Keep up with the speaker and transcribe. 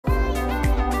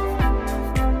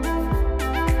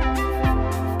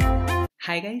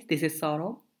Hi guys, this is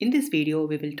Saurav. In this video,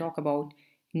 we will talk about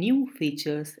new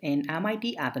features in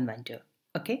MIT App Inventor.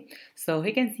 Okay, so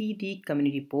you can see the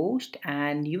community post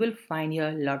and you will find here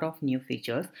a lot of new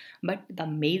features, but the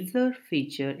major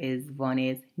feature is one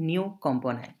is new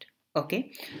component.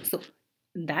 Okay, so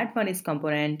that one is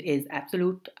component is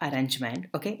absolute arrangement.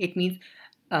 Okay, it means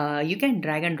you can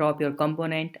drag and drop your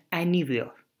component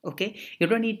anywhere. Okay, you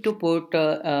don't need to put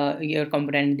your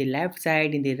component in the left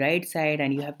side, in the right side,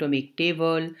 and you have to make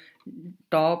table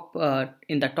top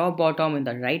in the top bottom, in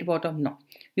the right bottom. No,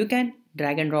 you can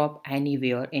drag and drop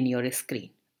anywhere in your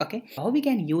screen. Okay, how we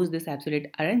can use this absolute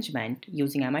arrangement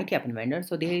using MIT App Inventor?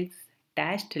 So there is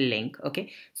attached link.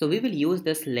 Okay, so we will use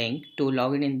this link to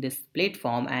log in this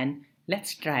platform and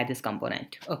let's try this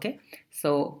component. Okay,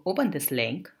 so open this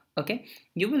link. Okay,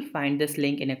 you will find this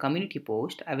link in a community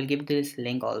post. I will give this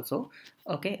link also.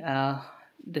 Okay,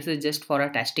 this is just for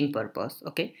a testing purpose.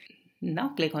 Okay, now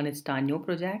click on start new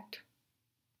project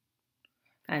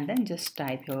and then just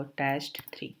type your test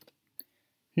 3.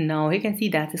 Now you can see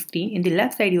that's the screen. In the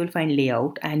left side you will find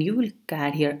layout and you will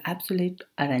get here absolute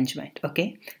arrangement.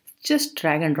 Okay, just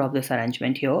drag and drop this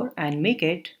arrangement here and make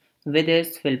it with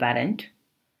this fill parent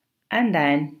and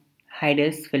then hide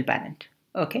this fill parent.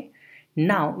 Okay,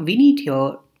 now we need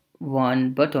here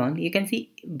one button. You can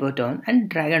see button and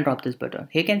drag and drop this button.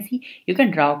 You can see you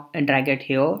can drop and drag it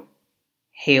here,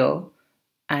 here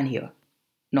and here,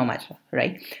 no matter.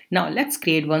 Right, now let's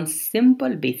create one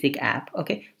simple basic app.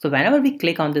 Okay, so whenever we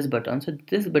click on this button, so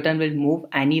this button will move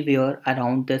anywhere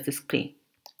around this screen.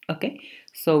 Okay,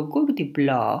 so go to the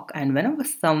block and whenever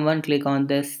someone click on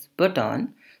this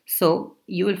button, so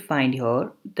you will find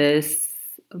here this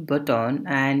button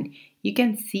and you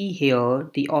can see here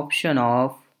the option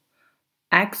of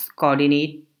x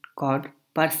coordinate called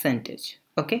percentage.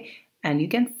 Okay, and you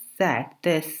can set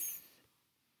this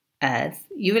as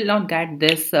you will not get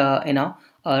this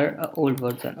our old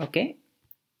version. Okay,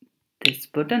 this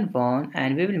button one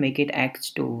and we will make it x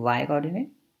to y coordinate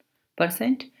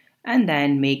percent and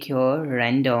then make your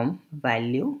random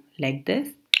value like this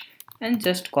and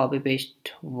just copy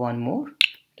paste one more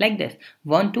like this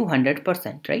 1 to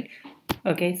 100%, right?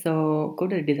 Okay, so go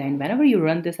to the design. Whenever you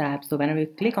run this app, so whenever you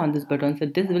click on this button, so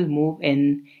this will move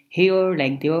in here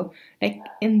like there, like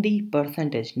in the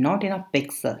percentage, not in a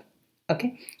pixel.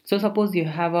 Okay, so suppose you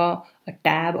have a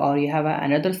tab or you have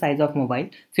another size of mobile,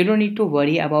 so you don't need to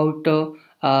worry about the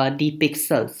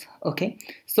pixels. Okay,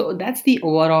 so that's the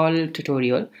overall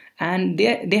tutorial and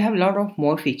they have a lot of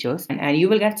more features and you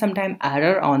will get sometime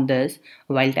error on this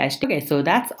while testing. Okay, so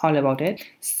that's all about it.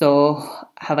 So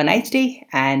have a nice day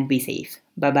and be safe.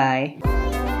 Bye bye.